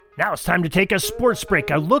Now it's time to take a sports break,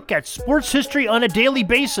 a look at sports history on a daily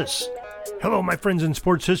basis. Hello, my friends in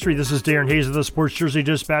sports history. This is Darren Hayes of the Sports Jersey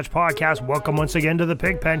Dispatch podcast. Welcome once again to the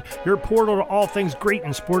Pigpen, your portal to all things great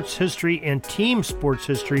in sports history and team sports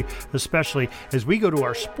history, especially as we go to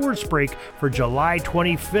our sports break for July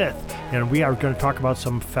 25th. And we are going to talk about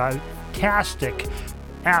some fantastic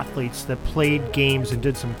athletes that played games and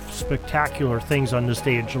did some spectacular things on this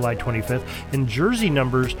day of July 25th. And jersey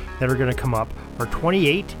numbers that are going to come up are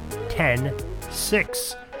 28, 10,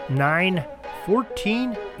 6, 9,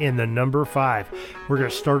 14, and the number 5. We're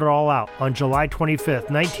going to start it all out. On July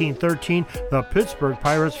 25th, 1913, the Pittsburgh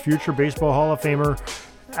Pirates future Baseball Hall of Famer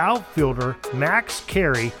outfielder Max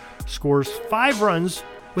Carey scores 5 runs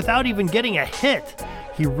without even getting a hit.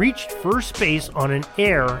 He reached first base on an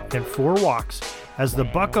error and 4 walks as the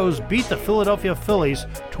Buccos beat the Philadelphia Phillies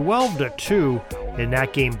 12-2 in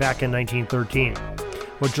that game back in 1913.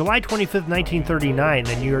 Well, July 25th, 1939,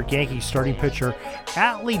 the New York Yankees starting pitcher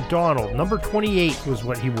Atlee Donald, number 28 was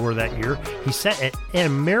what he wore that year. He set an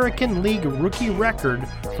American League rookie record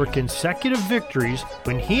for consecutive victories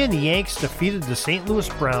when he and the Yanks defeated the St. Louis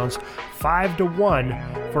Browns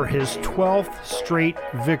 5-1 for his 12th straight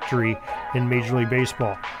victory in Major League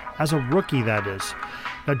Baseball. As a rookie, that is.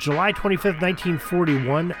 Now, July 25th,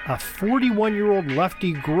 1941, a 41-year-old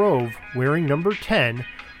Lefty Grove, wearing number 10,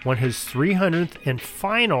 won his 300th and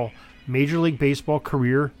final Major League Baseball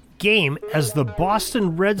career game as the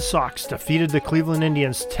Boston Red Sox defeated the Cleveland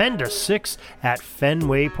Indians 10-6 at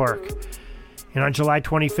Fenway Park. And on July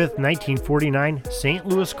 25th, 1949, St.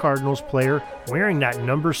 Louis Cardinals player wearing that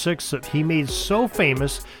number 6 that he made so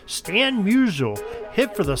famous, Stan Musial,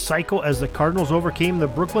 hit for the cycle as the Cardinals overcame the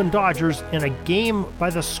Brooklyn Dodgers in a game by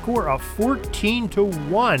the score of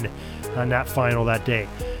 14-1 on that final that day.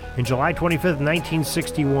 In July 25th,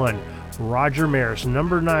 1961, Roger Maris,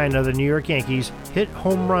 number 9 of the New York Yankees, hit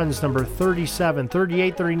home runs number 37,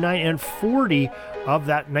 38, 39, and 40 of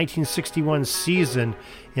that 1961 season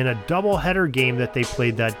in a doubleheader game that they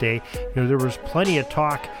played that day. There was plenty of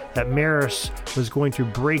talk that Maris was going to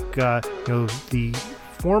break the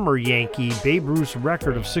former Yankee Babe Ruth's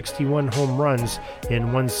record of 61 home runs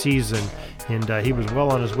in one season, and he was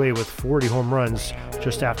well on his way with 40 home runs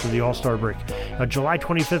just after the All-Star break. July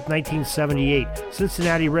 25th, 1978,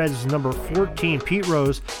 Cincinnati Reds number 14 Pete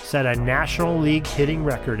Rose set a National League hitting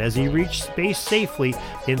record as he reached space safely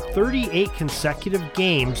in 38 consecutive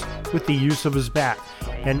games with the use of his bat.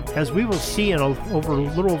 And as we will see in a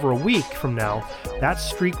little over a week from now, that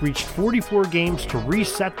streak reached 44 games to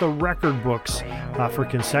reset the record books for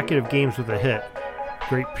consecutive games with a hit.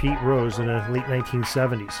 Great Pete Rose in the late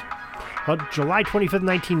 1970s. July 25th,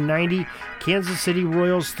 1990, Kansas City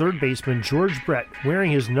Royals third baseman George Brett,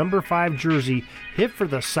 wearing his number 5 jersey, hit for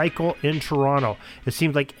the cycle in Toronto. It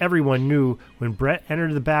seemed like everyone knew when Brett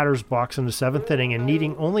entered the batter's box in the 7th inning and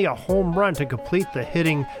needing only a home run to complete the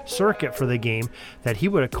hitting circuit for the game that he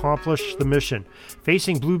would accomplish the mission.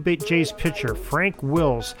 Facing Blue Jays pitcher Frank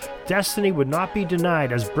Wills, destiny would not be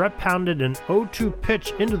denied as Brett pounded an 0-2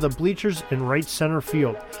 pitch into the bleachers in right center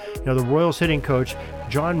field. The Royals hitting coach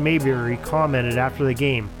John Mayberry commented after the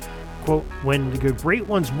game, quote, "When the great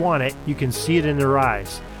ones want it, you can see it in their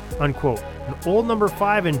eyes," unquote. An old number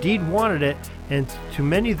 5 indeed wanted it, and to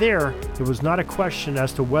many there, it was not a question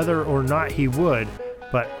as to whether or not he would,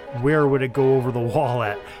 but where would it go over the wall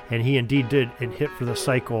at? And he indeed did, and hit for the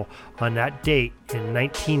cycle on that date in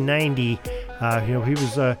 1990. He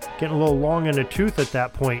was getting a little long in the tooth at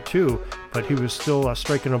that point too, but he was still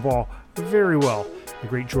striking the ball very well. The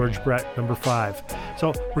great George Brett, number 5.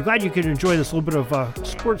 So we're glad you could enjoy this little bit of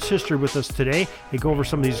sports history with us today and go over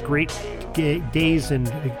some of these great days,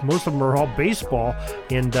 and most of them are all baseball.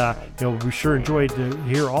 And we sure enjoyed to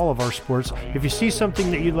hear all of our sports. If you see something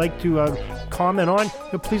that you'd like to comment on,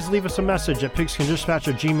 please leave us a message at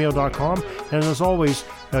pigskindispatch@gmail.com. And as always,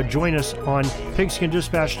 join us on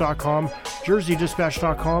pigskindispatch.com,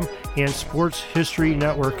 jerseydispatch.com, and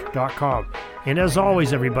sportshistorynetwork.com. And as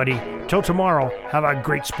always, everybody, till tomorrow, have a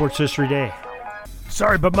great sports history day.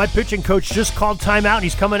 Sorry, but my pitching coach just called timeout and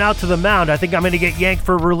he's coming out to the mound. I think I'm going to get yanked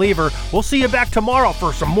for a reliever. We'll see you back tomorrow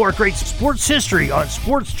for some more great sports history on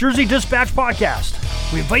Sports Jersey Dispatch Podcast.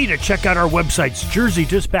 We invite you to check out our websites,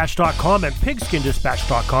 jerseydispatch.com and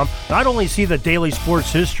pigskindispatch.com. Not only see the daily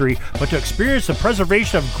sports history, but to experience the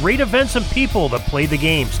preservation of great events and people that play the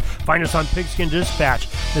games. Find us on Pigskin Dispatch.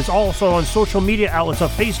 It's also on social media outlets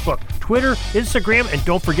of Facebook, Twitter, Instagram, and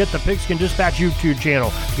don't forget the Pigskin Dispatch YouTube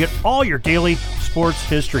channel to get all your daily sports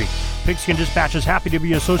history. Pigskin Dispatch is happy to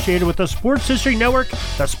be associated with the Sports History Network,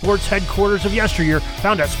 the sports headquarters of yesteryear,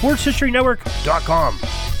 found at sportshistorynetwork.com.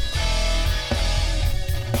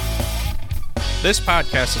 This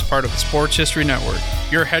podcast is part of the Sports History Network,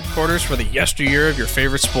 your headquarters for the yesteryear of your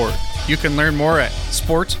favorite sport. You can learn more at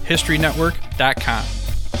sportshistorynetwork.com.